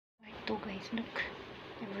to, guys. Look,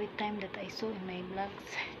 every time that I saw in my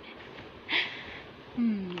vlogs.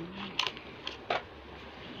 Being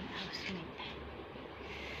housemate.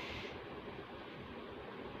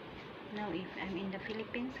 Now if I'm in the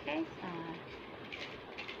Philippines, guys,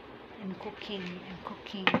 I'm cooking.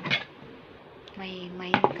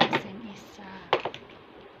 My cousin is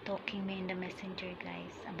talking me in the messenger,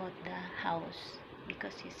 guys, about the house,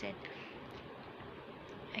 because he said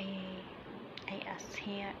I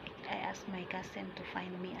asked my cousin to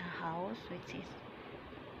find me a house which is,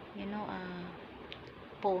 you know,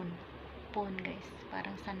 pawn, guys,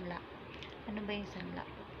 parang sanla. Ano ba yung sanla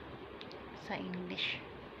sa English?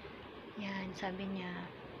 Yan, sabi niya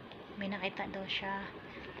may nakita daw siya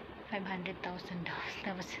 500,000 daw.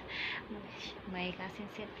 Tapos my cousin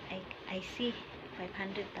said, I see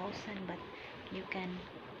 500,000, but you can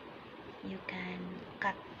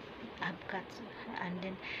cut, have cuts. And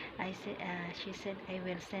then I said, she said, I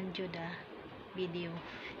will send you the video.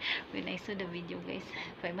 When I saw the video, guys,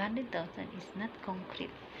 500,000 is not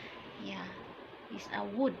concrete. Yeah, it's a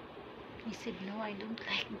wood. He said, no, I don't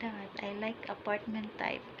like that. I like apartment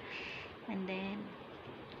type. And then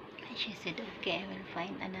she said, okay, I will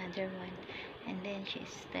find another one. And then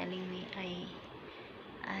she's telling me I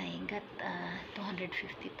got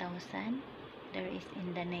 250,000. There is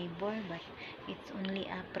in the neighbor, but it's only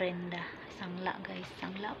a prenda, sangla, guys,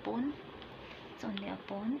 sangla pawn. It's only a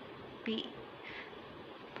pawn,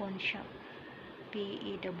 pawn shop,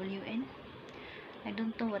 PEWN. I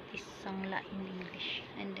don't know what is sangla in English.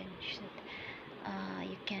 And then she said,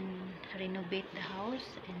 you can renovate the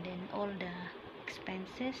house, and then all the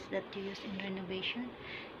expenses that you use in renovation,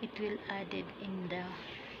 it will added in the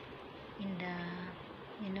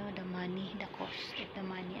you know, the money, the cost of the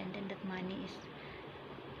money. And then that money is,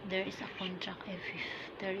 there is a contract if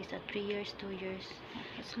there is a 3 years, 2 years,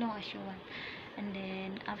 as long as you want. And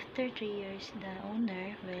then after 3 years, the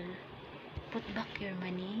owner will put back your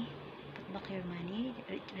money,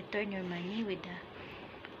 return your money with the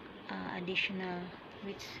additional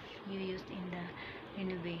which you used in the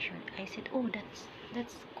renovation. I said, oh, that's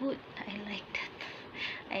good. I like that.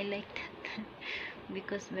 I like that.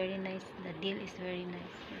 Because very nice, the deal is very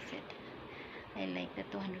nice. I said, I like the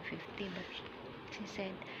 250, but she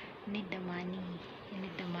said, need the money, you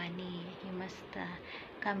need the money, you must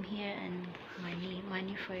come here and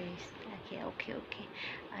money first. Okay.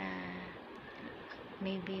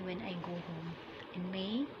 Maybe when I go home in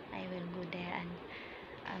May, I will go there, and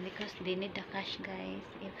because they need the cash, guys.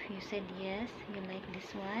 If you said yes, you like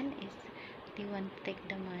this one, is they want to take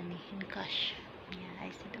the money in cash. Yeah,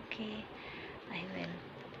 I said okay, I will.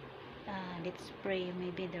 Let's pray,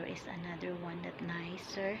 maybe there is another one that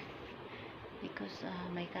nicer, because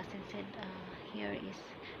my cousin said here is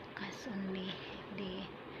cash only.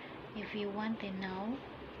 If you want it now,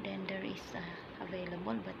 then there is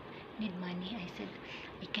available, but need money. I said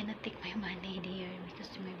I cannot take my money here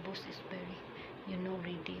because my boss is very, you know,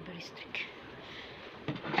 really very strict.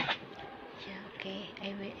 Yeah, okay,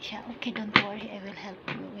 I will. Yeah, okay, don't worry, I will help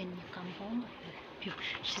you when you come home.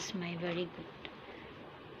 She's my very good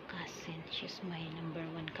cousin. She's my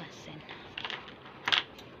 #1 cousin.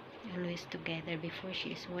 Always together. Before,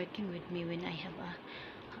 she is working with me when I have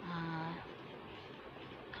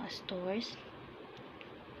a stores,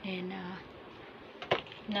 and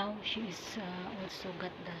now she is also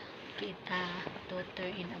got the kid, daughter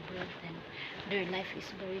in abroad, and their life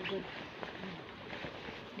is very good.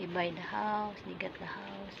 They buy the house, they get the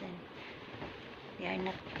house, and they are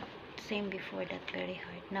not same before that, very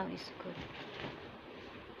hard. Now is good.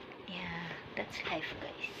 Yeah, that's life,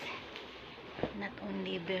 guys. Not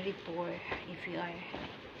only very poor. If you are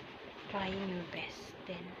trying your best,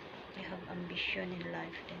 then you have ambition in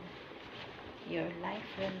life, then your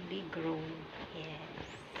life will be grown.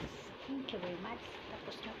 Yes. Thank you very much.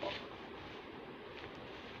 Tapos na po.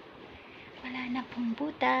 Wala na pong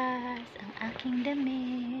butas ang aking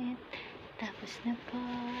damit. Tapos na po.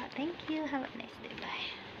 Thank you. Have a nice day.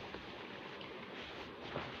 Bye.